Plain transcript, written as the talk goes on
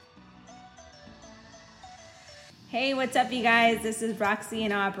Hey, what's up, you guys? This is Roxy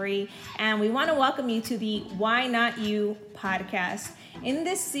and Aubrey, and we want to welcome you to the Why Not You podcast. In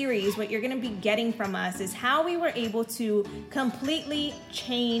this series, what you're going to be getting from us is how we were able to completely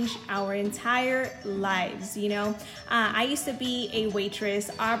change our entire lives. I used to be a waitress.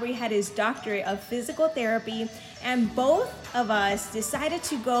 Aubrey had his doctorate of physical therapy, and both of us decided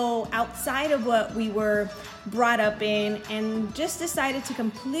to go outside of what we were brought up in and just decided to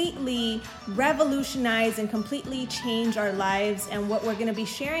completely revolutionize and completely change our lives. And what we're going to be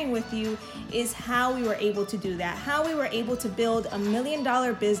sharing with you is how we were able to do that, how we were able to build $1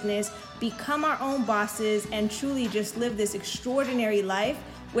 million business, become our own bosses, and truly just live this extraordinary life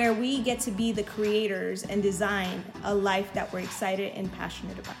where we get to be the creators and design a life that we're excited and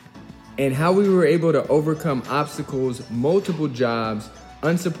passionate about. And how we were able to overcome obstacles, multiple jobs,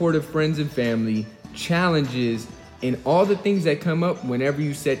 unsupportive friends and family, challenges, and all the things that come up whenever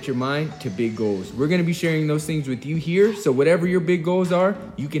you set your mind to big goals. We're going to be sharing those things with you here. So whatever your big goals are,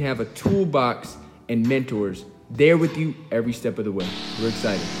 you can have a toolbox and mentors there with you every step of the way. We're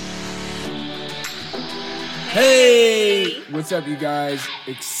excited. Hey, what's up, you guys?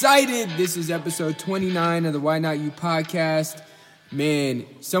 Excited. This is episode 29 of the Why Not You podcast. Man,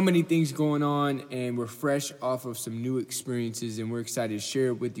 so many things going on, and we're fresh off of some new experiences, and we're excited to share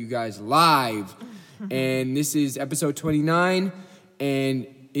it with you guys live. And this is episode 29, and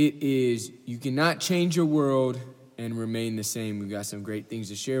it is You Cannot Change Your World and Remain the Same. We've got some great things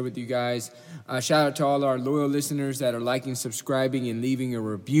to share with you guys. Shout out to all our loyal listeners that are liking, subscribing, and leaving a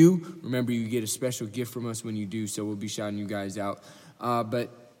review. Remember, you get a special gift from us when you do, so we'll be shouting you guys out. But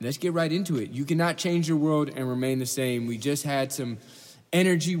let's get right into it. You cannot change your world and remain the same. We just had some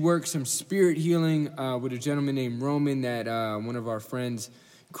energy work, some spirit healing with a gentleman named Roman that one of our friends,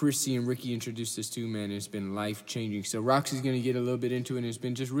 Chrissy and Ricky, introduced us to. Man, it's been life-changing. So Roxy's going to get a little bit into it, and it's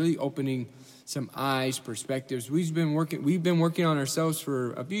been just really opening some eyes, perspectives. We've been working on ourselves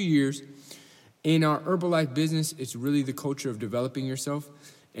for a few years. In our HerbaLife business, it's really the culture of developing yourself,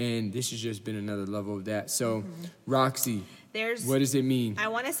 and this has just been another level of that. So, Roxy, what does it mean? I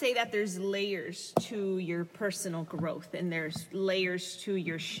want to say that there's layers to your personal growth, and there's layers to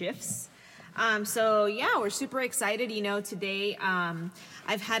your shifts. We're super excited. Today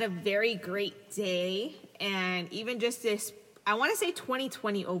I've had a very great day, and even just this, I want to say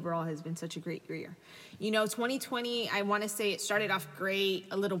 2020 overall has been such a great year. 2020, I want to say it started off great,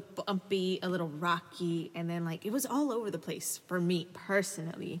 a little bumpy, a little rocky, and then it was all over the place for me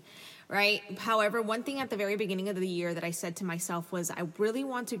personally, right? However, one thing at the very beginning of the year that I said to myself was, I really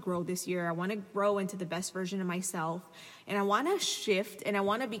want to grow this year. I want to grow into the best version of myself, and I want to shift, and I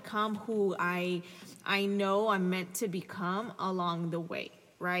want to become who I know I'm meant to become along the way,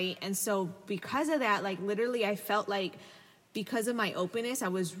 right? And so because of that, literally I felt like because of my openness, I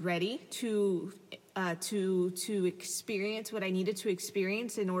was ready to experience what I needed to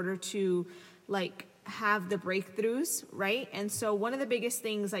experience in order to have the breakthroughs, right? And so one of the biggest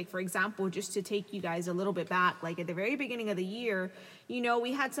things, for example, just to take you guys a little bit back, at the very beginning of the year,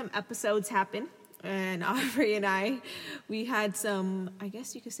 we had some episodes happen, and Aubrey and we had some, I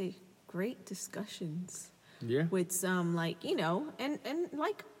guess you could say, great discussions. Yeah. With some, and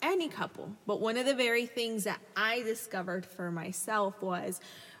like any couple. But one of the very things that I discovered for myself was,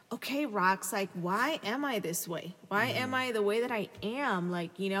 okay, Rox, why am I this way? Why am I the way that I am?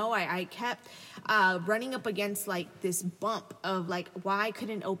 I kept running up against this bump of why I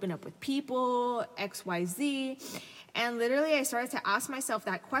couldn't open up with people, X, Y, Z. And literally I started to ask myself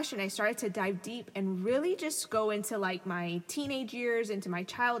that question. I started to dive deep and really just go into my teenage years, into my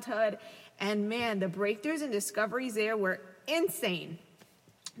childhood. And man, the breakthroughs and discoveries there were insane.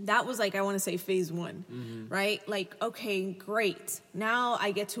 That was I want to say phase one, right? Okay, great. Now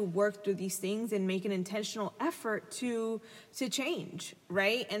I get to work through these things and make an intentional effort to change,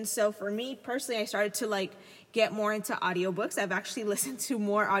 right? And so for me personally, I started to get more into audiobooks. I've actually listened to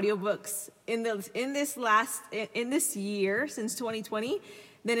more audiobooks in this year since 2020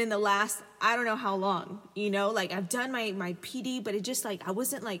 than in the last, I don't know how long, I've done my PD, but it just I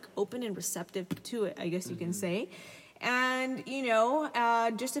wasn't open and receptive to it, I guess you can say. And,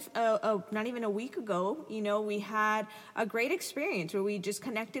 just not even a week ago, we had a great experience where we just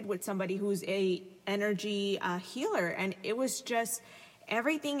connected with somebody who's a energy healer. And it was just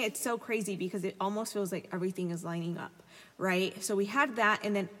everything. It's so crazy because it almost feels like everything is lining up, right? So we had that.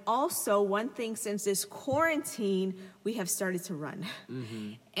 And then also one thing, since this quarantine, we have started to run.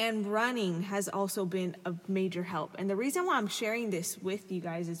 And running has also been a major help. And the reason why I'm sharing this with you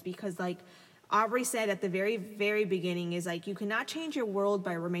guys is because Aubrey said at the very, very beginning is you cannot change your world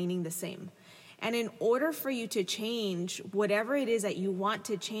by remaining the same. And in order for you to change whatever it is that you want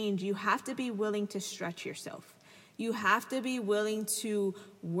to change, you have to be willing to stretch yourself. You have to be willing to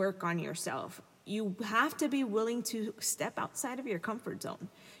work on yourself. You have to be willing to step outside of your comfort zone,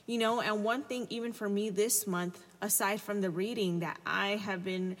 you know. And one thing, even for me this month, aside from the reading, that I have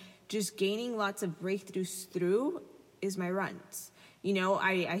been just gaining lots of breakthroughs through is my runs. You know,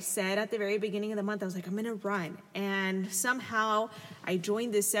 I said at the very beginning of the month, I was like, I'm going to run. And somehow I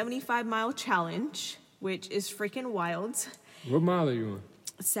joined this 75-mile challenge, which is freaking wild. What mile are you on?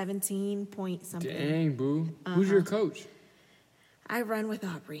 17 point something. Dang, boo. Who's your coach? I run with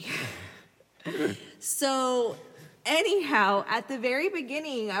Aubrey. So anyhow, at the very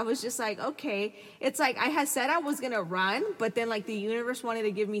beginning, I was just like, okay, it's like I had said I was going to run, but then like the universe wanted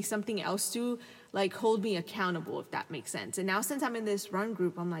to give me something else to like hold me accountable, if that makes sense. And now since I'm in this run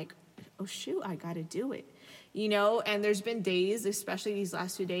group, I'm like, oh shoot, I got to do it, you know? And there's been days, especially these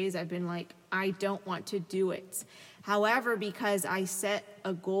last 2 days, I've been like, I don't want to do it. However, because I set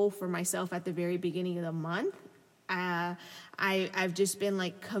a goal for myself at the very beginning of the month, I've just been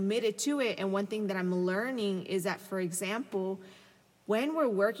like committed to it. And one thing that I'm learning is that, for example, when we're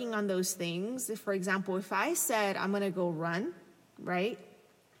working on those things, for example, if I said I'm going to go run, right?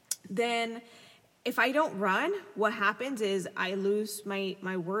 Then if I don't run, what happens is I lose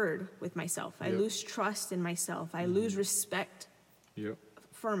my word with myself. I lose trust in myself. I lose respect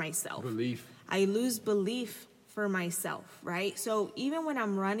for myself. I lose belief for myself, right? So even when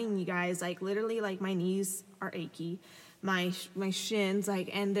I'm running, you guys, like literally like my knees are achy, my shins, like,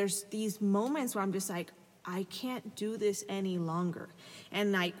 and there's these moments where I'm just like, I can't do this any longer.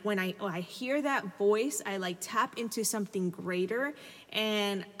 And like when I hear that voice, I like tap into something greater,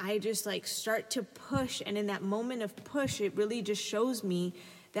 and I just like start to push. And in that moment of push, it really just shows me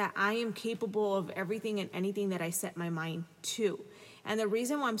that I am capable of everything and anything that I set my mind to. And the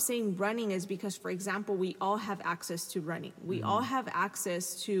reason why I'm saying running is because, for example, we all have access to running. We all have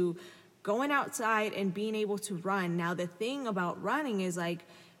access to going outside and being able to run. Now, the thing about running is like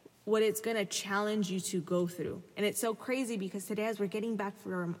what it's going to challenge you to go through. And it's so crazy because today, as we're getting back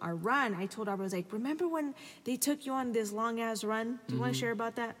from our run, I told Aubrey, I was like, remember when they took you on this long-ass run? Do you want to share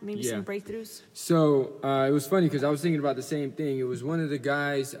about that? Maybe some breakthroughs? So it was funny because I was thinking about the same thing. It was one of the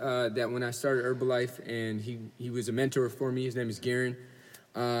guys that when I started HerbaLife, and he was a mentor for me. His name is Garen.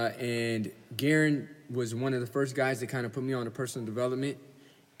 And Garen was one of the first guys that kind of put me on to personal development.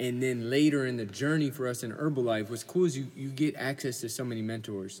 And then later in the journey for us in HerbaLife, what's cool is you get access to so many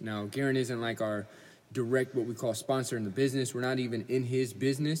mentors. Now, Garen isn't like our direct, what we call sponsor in the business. We're not even in his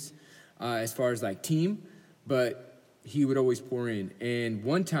business as far as like team, but he would always pour in. And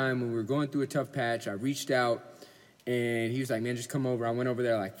one time when we were going through a tough patch, I reached out and he was like, man, just come over. I went over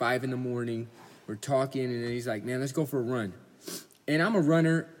there like 5 a.m. We're talking, and then he's like, man, let's go for a run. And I'm a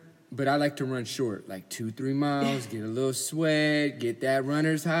runner, but I like to run short, like 2-3 miles, get a little sweat, get that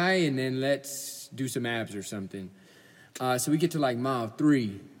runner's high, and then let's do some abs or something. So we get to like mile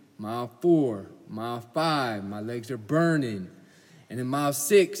 3, mile 4, mile 5, my legs are burning. And then mile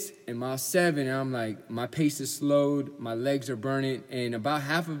 6 and mile 7, and I'm like, my pace is slowed, my legs are burning, and about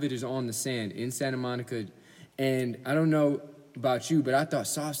half of it is on the sand in Santa Monica. And I don't know about you, but I thought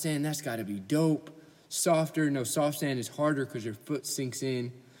soft sand, that's got to be dope. Softer, no, soft sand is harder because your foot sinks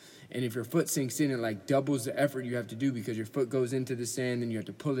in. And if your foot sinks in, it like doubles the effort you have to do because your foot goes into the sand and you have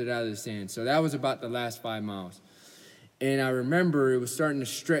to pull it out of the sand. So that was about the last 5 miles. And I remember it was starting to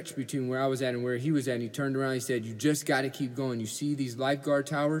stretch between where I was at and where he was at. And he turned around, he said, you just got to keep going. You see these lifeguard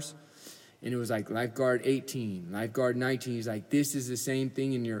towers? And it was like lifeguard 18, lifeguard 19. He's like, this is the same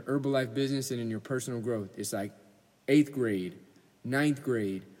thing in your HerbaLife business and in your personal growth. It's like 8th grade, 9th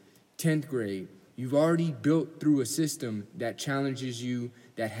grade, 10th grade. You've already built through a system that challenges you,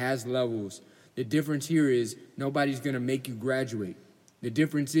 that has levels. The difference here is nobody's going to make you graduate. The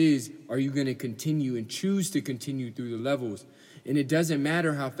difference is, are you going to continue and choose to continue through the levels? And it doesn't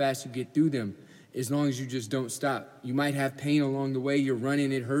matter how fast you get through them, as long as you just don't stop. You might have pain along the way. You're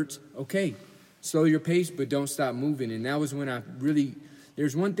running, it hurts. Okay, slow your pace, but don't stop moving. And that was when I really,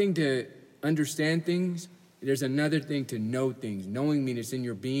 there's one thing to understand things. There's another thing to know things. Knowing means it's in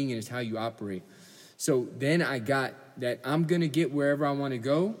your being and it's how you operate. So then I got that I'm going to get wherever I want to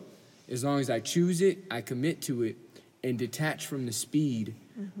go as long as I choose it, I commit to it, and detach from the speed,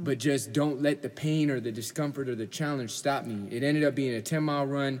 but just don't let the pain or the discomfort or the challenge stop me. It ended up being a 10-mile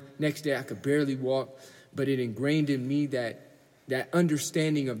run. Next day I could barely walk, but it ingrained in me that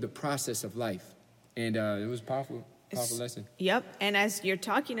understanding of the process of life. And it was a powerful lesson. Yep. And as you're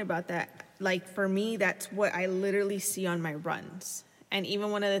talking about that, like for me, that's what I literally see on my runs. And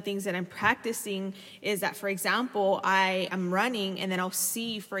even one of the things that I'm practicing is that, for example, I am running and then I'll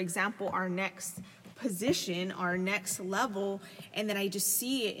see, for example, our next position, our next level, and then I just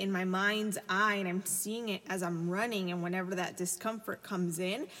see it in my mind's eye, and I'm seeing it as I'm running. And whenever that discomfort comes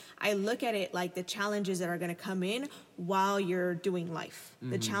in, I look at it like the challenges that are going to come in while you're doing life,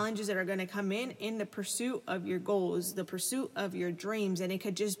 the challenges that are going to come in the pursuit of your goals, the pursuit of your dreams. And it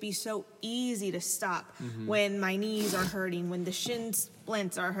could just be so easy to stop when my knees are hurting, when the shin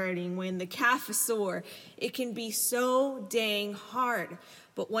splints are hurting, when the calf is sore. It can be so dang hard.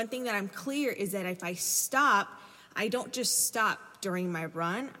 But one thing that I'm clear is that if I stop, I don't just stop during my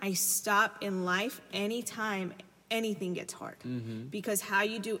run. I stop in life anytime anything gets hard. Because how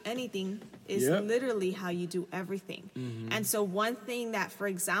you do anything is literally how you do everything. And so one thing that, for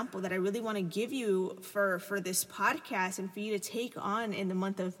example, that I really want to give you for this podcast and for you to take on in the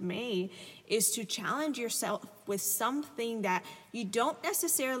month of May is to challenge yourself with something that you don't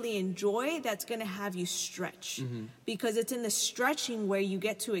necessarily enjoy that's going to have you stretch. Because it's in the stretching where you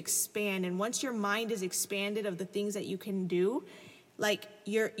get to expand. And once your mind is expanded of the things that you can do, like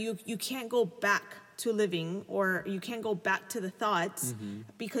you can't go back to living, or you can't go back to the thoughts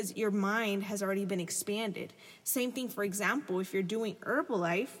because your mind has already been expanded. Same thing, for example, if you're doing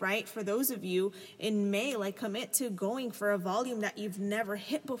HerbaLife, right? For those of you in May, like commit to going for a volume that you've never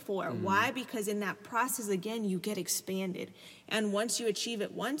hit before. Why? Because in that process, again, you get expanded. And once you achieve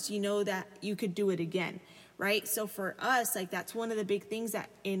it once, you know that you could do it again, right? So for us, like that's one of the big things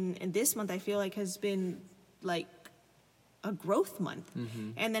that in this month, I feel like has been like a growth month.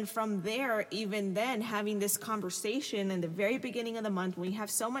 And then from there, even then, having this conversation in the very beginning of the month when you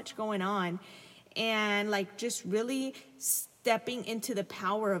have so much going on, and like just really stepping into the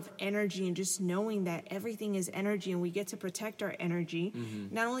power of energy and just knowing that everything is energy and we get to protect our energy.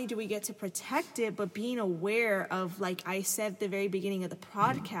 Not only do we get to protect it, but being aware of, like I said at the very beginning of the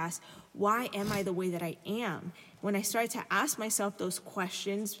podcast, why am I the way that I am? When I started to ask myself those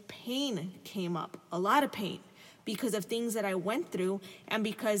questions, pain came up, a lot of pain, because of things that I went through. And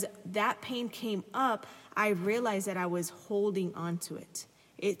because that pain came up, I realized that I was holding on to it.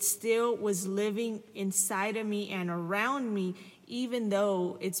 It still was living inside of me and around me, even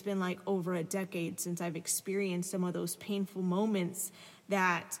though it's been like over a decade since I've experienced some of those painful moments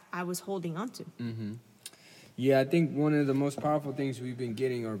that I was holding on to. Yeah, I think one of the most powerful things we've been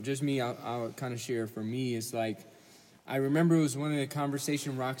getting, or just me, I'll kind of share for me, is like, I remember it was one of the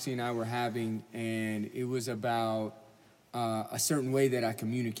conversations Roxy and I were having, and it was about a certain way that I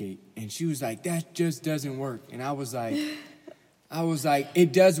communicate. And she was like, that just doesn't work. And I was like,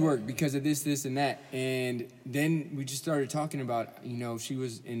 it does work because of this, and that. And then we just started talking about, you know,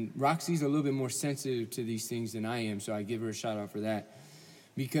 and Roxy's a little bit more sensitive to these things than I am, so I give her a shout out for that.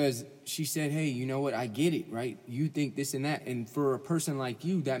 Because she said, hey, you know what, I get it, right? You think this and that. And for a person like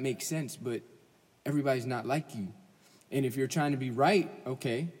you, that makes sense, but everybody's not like you. And if you're trying to be right,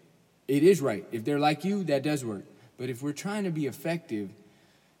 okay, it is right. If they're like you, that does work. But if we're trying to be effective,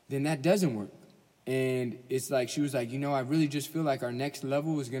 then that doesn't work. And it's like, she was like, you know, I really just feel like our next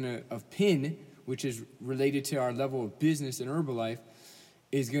level is of PIN, which is related to our level of business and HerbaLife,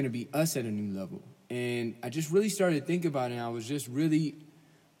 is going to be us at a new level. And I just really started to think about it. And I was just really,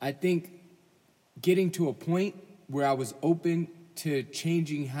 I think, getting to a point where I was open to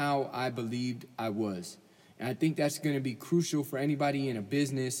changing how I believed I was. And I think that's going to be crucial for anybody in a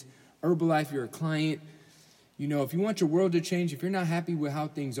business. HerbaLife, you're a client. You know, if you want your world to change, if you're not happy with how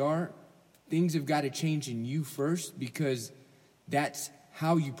things are, things have got to change in you first, because that's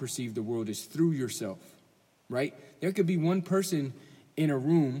how you perceive the world, is through yourself, right? There could be one person in a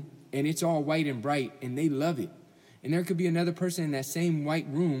room and it's all white and bright and they love it. And there could be another person in that same white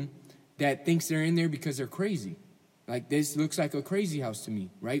room that thinks they're in there because they're crazy. Like, this looks like a crazy house to me,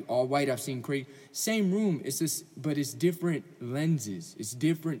 right? All white, I've seen crazy. Same room, it's just, but it's different lenses. It's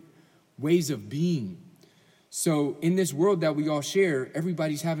different ways of being. So in this world that we all share,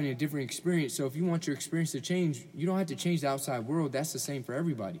 everybody's having a different experience. So if you want your experience to change, you don't have to change the outside world. That's the same for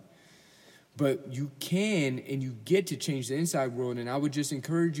everybody. But you can, and you get to change the inside world. And I would just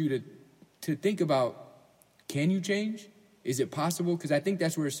encourage you to think about, can you change? Is it possible? Because I think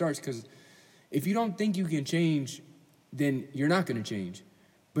that's where it starts. Because if you don't think you can change, then you're not going to change.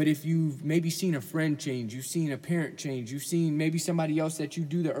 But if you've maybe seen a friend change, you've seen a parent change, you've seen maybe somebody else that you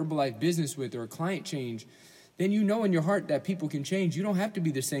do the HerbaLife business with, or a client change, then you know in your heart that people can change. You don't have to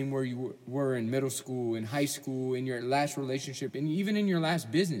be the same where you were in middle school, in high school, in your last relationship, and even in your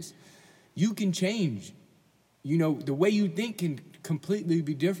last business. You can change. You know, the way you think can completely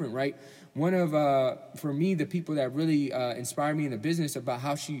be different, right? One of, for me, the people that really inspire me in the business about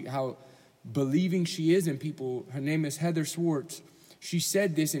how believing she is in people, her name is Heather Swartz. She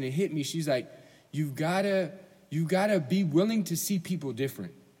said this and it hit me. She's like, you gotta be willing to see people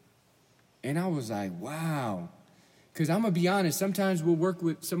different. And I was like, wow. Because I'm going to be honest, sometimes we'll work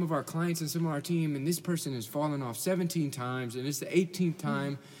with some of our clients and some of our team, and this person has fallen off 17 times, and it's the 18th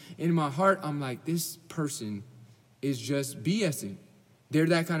time. In my heart, I'm like, this person is just BSing. They're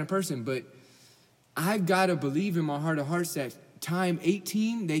that kind of person. But I've got to believe in my heart of hearts that time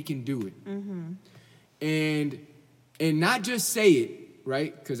 18, they can do it. And not just say it,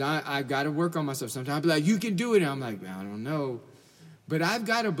 right? Because I got to work on myself. Sometimes I'll be like, you can do it. And I'm like, I don't know. But I've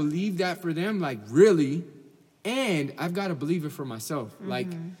got to believe that for them, like, really. And I've got to believe it for myself. Like,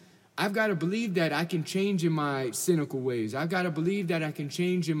 I've got to believe that I can change in my cynical ways. I've got to believe that I can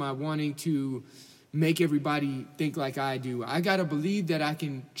change in my wanting to make everybody think like I do. I got to believe that I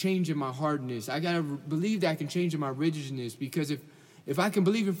can change in my hardness. I got to believe that I can change in my rigidness. Because if I can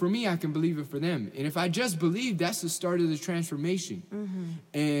believe it for me, I can believe it for them. And if I just believe, that's the start of the transformation.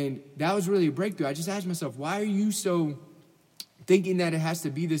 And that was really a breakthrough. I just asked myself, why are you so thinking that it has to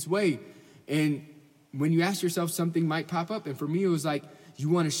be this way? And when you ask yourself, something might pop up. And for me, it was like, you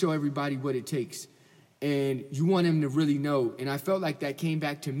want to show everybody what it takes. And you want them to really know. And I felt like that came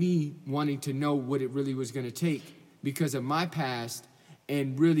back to me wanting to know what it really was going to take because of my past.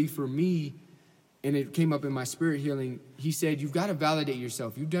 And really for me, and it came up in my spirit healing, he said, you've got to validate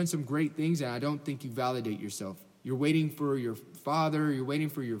yourself. You've done some great things, and I don't think you validate yourself. You're waiting for your father. You're waiting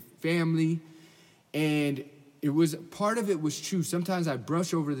for your family. And it was, part of it was true. Sometimes I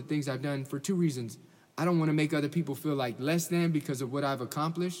brush over the things I've done for two reasons. I don't want to make other people feel like less than because of what I've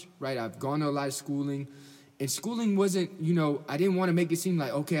accomplished, right? I've gone to a lot of schooling. And schooling wasn't, I didn't want to make it seem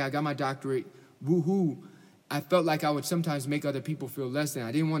like, okay, I got my doctorate, woohoo. I felt like I would sometimes make other people feel less than.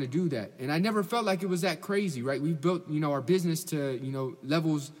 I didn't want to do that. And I never felt like it was that crazy, right? We built, our business to,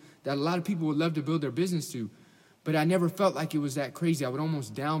 levels that a lot of people would love to build their business to. But I never felt like it was that crazy. I would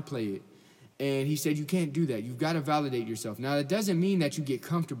almost downplay it. And he said, you can't do that. You've got to validate yourself. Now, that doesn't mean that you get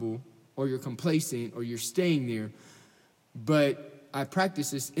comfortable or you're complacent or you're staying there. But I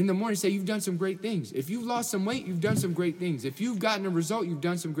practice this in the morning. Say, you've done some great things. If you've lost some weight, you've done some great things. If you've gotten a result, you've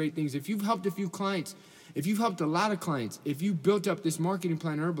done some great things. If you've helped a few clients, if you've helped a lot of clients, if you built up this marketing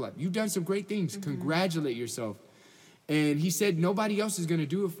plan, HerbaLife, you've done some great things. Congratulate yourself. And he said, nobody else is going to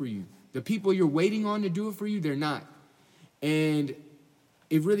do it for you. The people you're waiting on to do it for you, they're not. And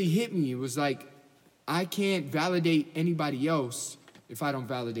it really hit me. It was like, I can't validate anybody else if I don't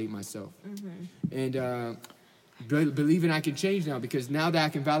validate myself. And believing I can change now, because now that I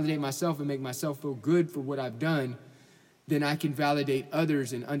can validate myself and make myself feel good for what I've done, then I can validate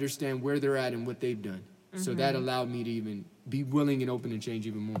others and understand where they're at and what they've done. So that allowed me to even be willing and open and change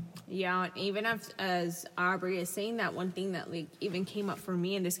even more. Yeah, and even as Aubrey is saying that, one thing that even came up for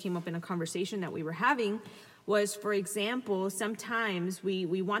me, and this came up in a conversation that we were having, was, for example, sometimes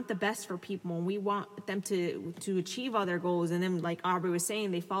we want the best for people and we want them to achieve all their goals. And then, like Aubrey was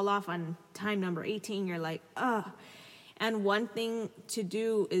saying, they fall off on time number 18. You're like, ugh. And one thing to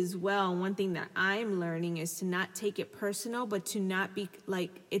do as well, one thing that I'm learning is to not take it personal, but to not be like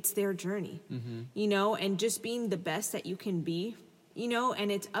it's their journey, and just being the best that you can be,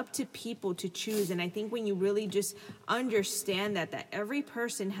 and it's up to people to choose. And I think when you really just understand that every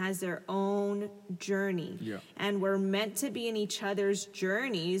person has their own journey, and we're meant to be in each other's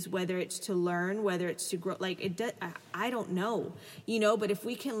journeys, whether it's to learn, whether it's to grow, I don't know, but if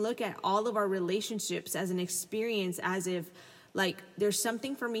we can look at all of our relationships as an experience, as if there's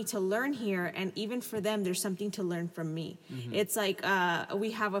something for me to learn here, and even for them, there's something to learn from me. It's like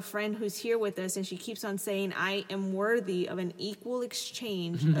we have a friend who's here with us, and she keeps on saying, I am worthy of an equal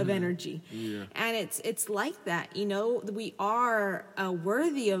exchange of energy. And it's like that, we are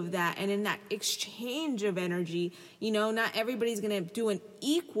worthy of that. And in that exchange of energy, not everybody's going to do an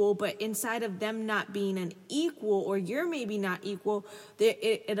equal, but inside of them not being an equal, or you're maybe not equal,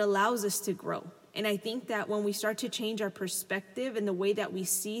 it allows us to grow. And I think that when we start to change our perspective and the way that we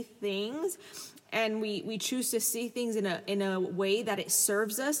see things, and we choose to see things in a way that it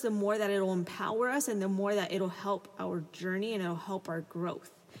serves us, the more that it'll empower us, and the more that it'll help our journey and it'll help our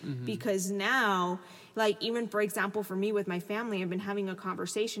growth. Because now, even for example, for me with my family, I've been having a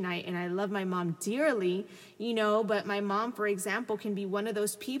conversation, and I love my mom dearly, but my mom, for example, can be one of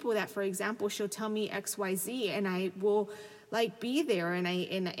those people that, for example, she'll tell me XYZ, and I will be there. And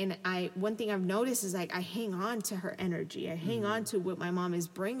I one thing I've noticed is I hang on to her energy. I hang on to what my mom is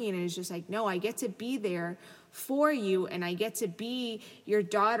bringing. And it's just no, I get to be there for you, and I get to be your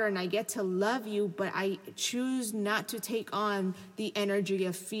daughter, and I get to love you, but I choose not to take on the energy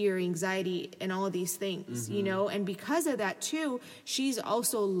of fear, anxiety, and all of these things, you know? And because of that too, she's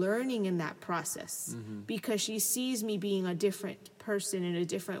also learning in that process because she sees me being a different person in a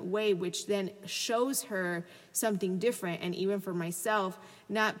different way, which then shows her something different. And even for myself,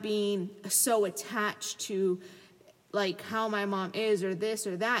 not being so attached to like how my mom is or this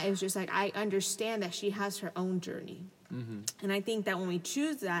or that, is just like, I understand that she has her own journey. And I think that when we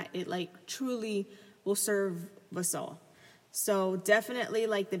choose that, it like truly will serve us all. So definitely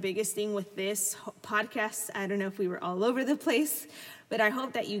like the biggest thing with this podcast, I don't know if we were all over the place, but I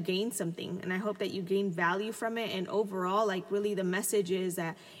hope that you gained something, and I hope that you gained value from it. And overall, like really the message is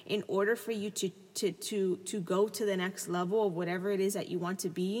that in order for you to go to the next level of whatever it is that you want to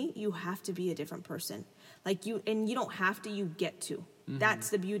be, you have to be a different person. Like you don't have to, you get to. That's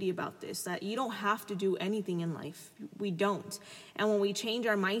the beauty about this, that you don't have to do anything in life. We don't. And when we change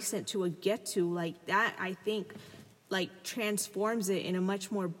our mindset to a get to, like that, I think like transforms it in a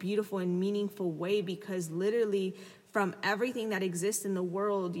much more beautiful and meaningful way, because literally from everything that exists in the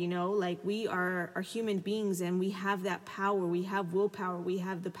world, you know, like we are human beings, and we have that power. We have willpower. We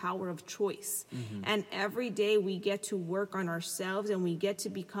have the power of choice. And every day we get to work on ourselves, and we get to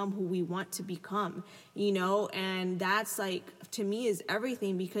become who we want to become, you know, and that's like, to me, is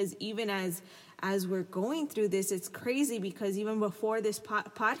everything. Because even as we're going through this, it's crazy, because even before this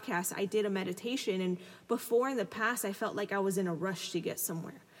podcast, I did a meditation, and before in the past, I felt like I was in a rush to get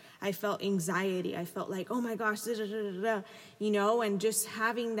somewhere. I felt anxiety. I felt like, oh my gosh, you know, and just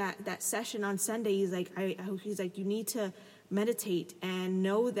having that session on Sunday, he's like, you need to meditate and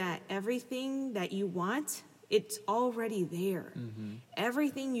know that everything that you want, it's already there.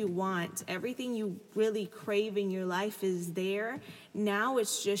 Everything you want, everything you really crave in your life is there. Now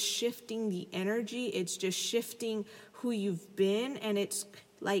it's just shifting the energy. It's just shifting who you've been, and it's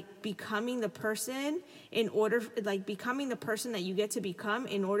like becoming the person becoming the person that you get to become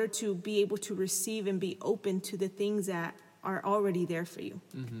in order to be able to receive and be open to the things that are already there for you.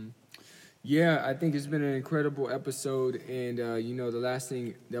 Yeah, I think it's been an incredible episode. And, you know, the last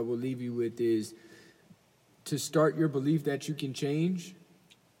thing that we'll leave you with is to start your belief that you can change,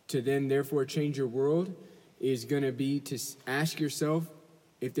 to then therefore change your world, is going to be to ask yourself,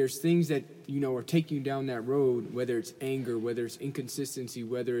 if there's things that, you know, are taking you down that road, whether it's anger, whether it's inconsistency,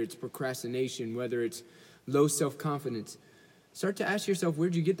 whether it's procrastination, whether it's low self-confidence, start to ask yourself,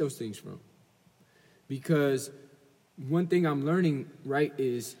 where'd you get those things from? Because one thing I'm learning, right,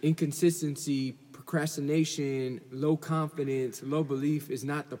 is inconsistency, procrastination, low confidence, low belief is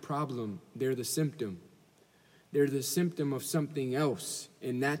not the problem. They're the symptom. They're the symptom of something else,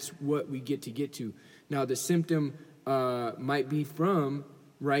 and that's what we get to. Now, the symptom might be from,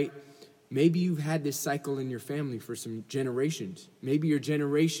 right, maybe you've had this cycle in your family for some generations. Maybe your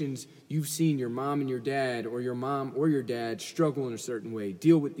generations, you've seen your mom and your dad, or your mom or your dad struggle in a certain way,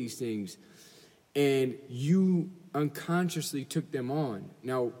 deal with these things, and you unconsciously took them on.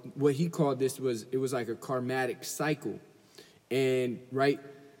 Now, what he called this was like a karmatic cycle. And, right,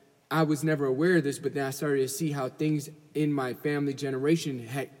 I was never aware of this, but then I started to see how things in my family generation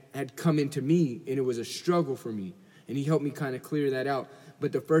had come into me, and it was a struggle for me. And he helped me kind of clear that out.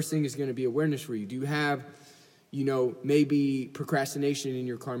 But the first thing is going to be awareness for you. Do you have, you know, maybe procrastination in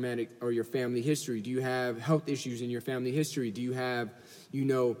your karmatic or your family history? Do you have health issues in your family history? Do you have, you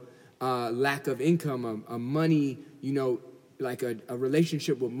know, lack of income, a money, you know, like a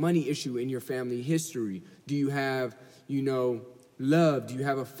relationship with money issue in your family history? Do you have, you know, love? Do you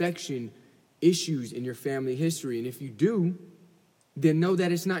have affection issues in your family history? And if you do, then know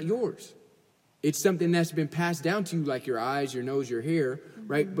that it's not yours. It's something that's been passed down to you, like your eyes, your nose, your hair,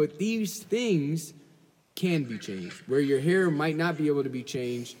 right? But these things can be changed. Where your hair might not be able to be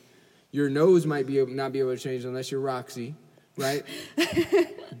changed, your nose might not be able to change unless you're Roxy, right?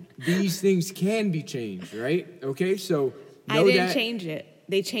 These things can be changed, right? Okay, so know I didn't change it.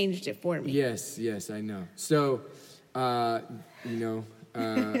 They changed it for me. Yes, I know. So, you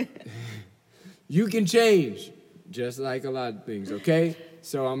know, you can change, just like a lot of things, okay?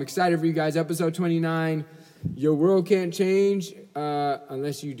 So I'm excited for you guys. Episode 29. Your world can't change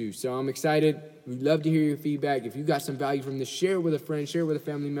unless you do. So I'm excited. We'd love to hear your feedback. If you got some value from this, share it with a friend, share it with a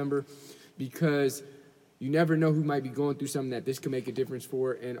family member, because you never know who might be going through something that this can make a difference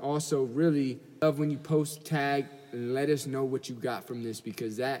for. And also, really love when you post, tag, and let us know what you got from this,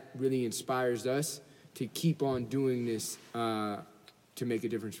 because that really inspires us to keep on doing this to make a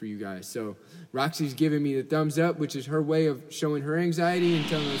difference for you guys. So Roxy's giving me the thumbs up, which is her way of showing her anxiety and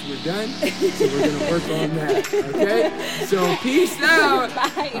telling us we're done. So we're going to work on that, okay? So peace out.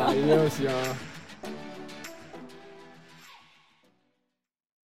 Bye. Adios, y'all.